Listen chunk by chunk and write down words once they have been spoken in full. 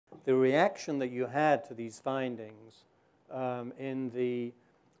the reaction that you had to these findings in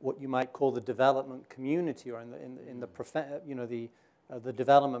what you might call the development community, or in the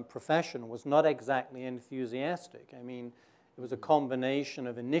development profession, was not exactly enthusiastic. I mean, it was a combination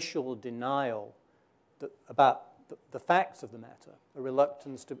of initial denial about the facts of the matter, a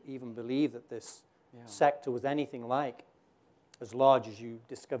reluctance to even believe that this sector was anything like as large as you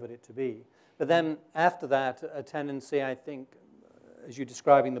discovered it to be. But then after that, a tendency, I think, as you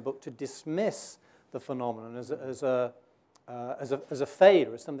describe in the book, to dismiss the phenomenon as a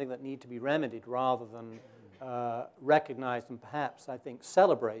failure, as something that needs to be remedied, rather than recognized and perhaps, I think,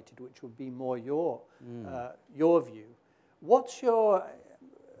 celebrated, which would be more your view. What's your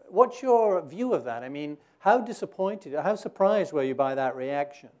view of that? I mean, how disappointed, how surprised were you by that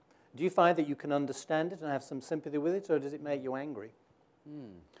reaction? Do you find that you can understand it and have some sympathy with it, or does it make you angry?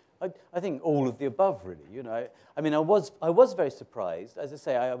 I think all of the above, really. You know, I mean, I was very surprised. As I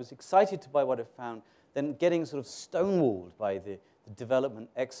say, I was excited by what I found. Then getting sort of stonewalled by the development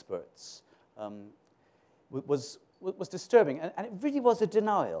experts was disturbing, and it really was a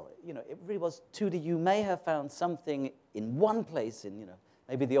denial. You know, it really was. Tudor, you may have found something in one place in, you know,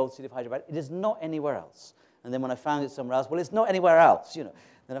 maybe the old city of Hyderabad. It is not anywhere else. And then when I found it somewhere else, well, it's not anywhere else. You know,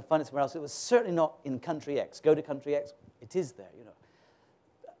 then I found it somewhere else. It was certainly not in country X. Go to country X. It is there. You know.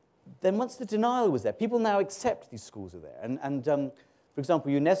 Then once the denial was there, people now accept these schools are there. And for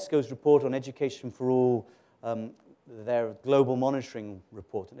example, UNESCO's report on education for all, their global monitoring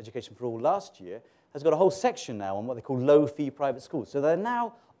report on education for all last year, has got a whole section now on what they call low-fee private schools. So they're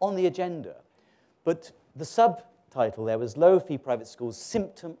now on the agenda. But the subtitle there was Low-Fee Private Schools,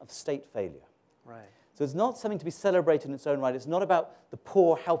 Symptom of State Failure. Right. So it's not something to be celebrated in its own right. It's not about the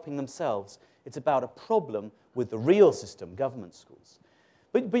poor helping themselves. It's about a problem with the real system, government schools.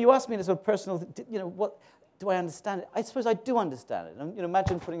 But you asked me in a sort of personal, you know, what do I understand it? I suppose I do understand it. And, you know,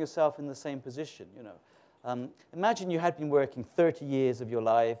 imagine putting yourself in the same position, you know. Imagine you had been working 30 years of your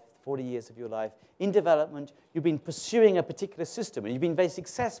life, 40 years of your life in development. You've been pursuing a particular system, and you've been very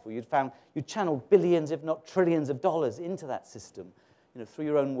successful. You'd channeled billions, if not trillions of dollars into that system, you know, through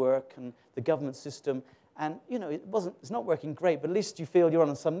your own work and the government system. And, you know, it's not working great, but at least you feel you're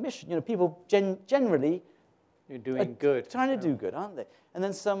on some mission. You know, people generally... You're doing good. Trying to do good, aren't they? And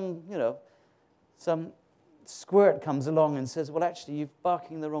then some squirt comes along and says, well, actually, you're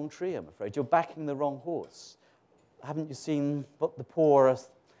barking the wrong tree, I'm afraid. You're backing the wrong horse. Haven't you seen what the poor are,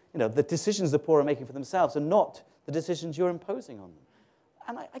 you know, the decisions the poor are making for themselves are not the decisions you're imposing on them?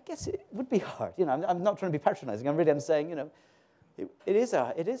 And I guess it would be hard. You know, I'm not trying to be patronizing. I'm saying, you know,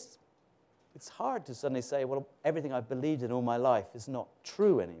 it's hard to suddenly say, well, everything I've believed in all my life is not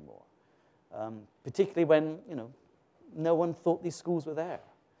true anymore. Particularly when, you know, no one thought these schools were there.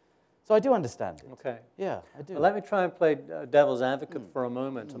 So I do understand it. Okay. Yeah, I do. Well, let me try and play devil's advocate for a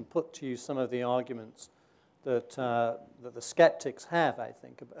moment and put to you some of the arguments that the skeptics have, I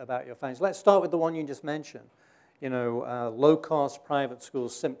think, about your findings. Let's start with the one you just mentioned. You know, low-cost private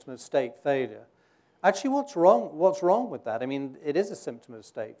schools, symptom of state failure. Actually, what's wrong with that? I mean, it is a symptom of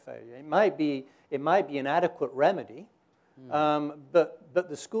state failure. It might be an adequate remedy. But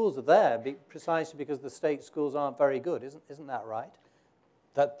the schools are there precisely because the state schools aren't very good. Isn't that right?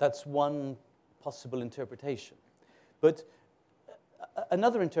 That's one possible interpretation. But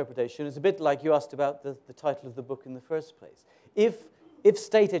another interpretation is a bit like you asked about the title of the book in the first place. If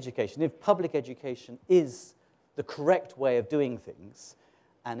state education, if public education is the correct way of doing things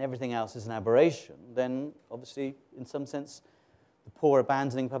and everything else is an aberration, then obviously, in some sense, the poor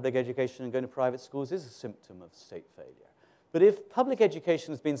abandoning public education and going to private schools is a symptom of state failure. But if public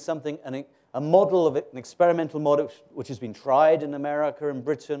education has been something, a model of it, an experimental model, which has been tried in America and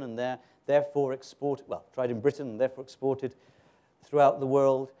Britain and therefore exported, well, tried in Britain and therefore exported throughout the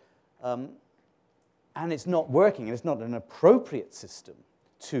world, and it's not working, and it's not an appropriate system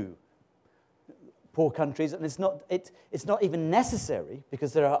to poor countries, and it's not even necessary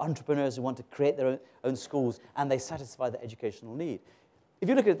because there are entrepreneurs who want to create their own schools and they satisfy the educational need. If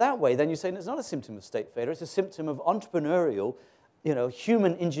you look at it that way, then you're saying it's not a symptom of state failure, it's a symptom of entrepreneurial, you know,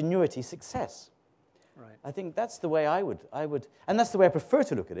 human ingenuity success. Right. I think that's the way I would, and that's the way I prefer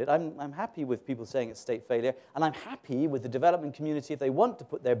to look at it. I'm happy with people saying it's state failure, and I'm happy with the development community if they want to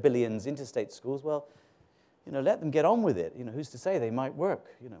put their billions into state schools, well, you know, let them get on with it. You know, who's to say they might work,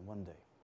 you know, one day.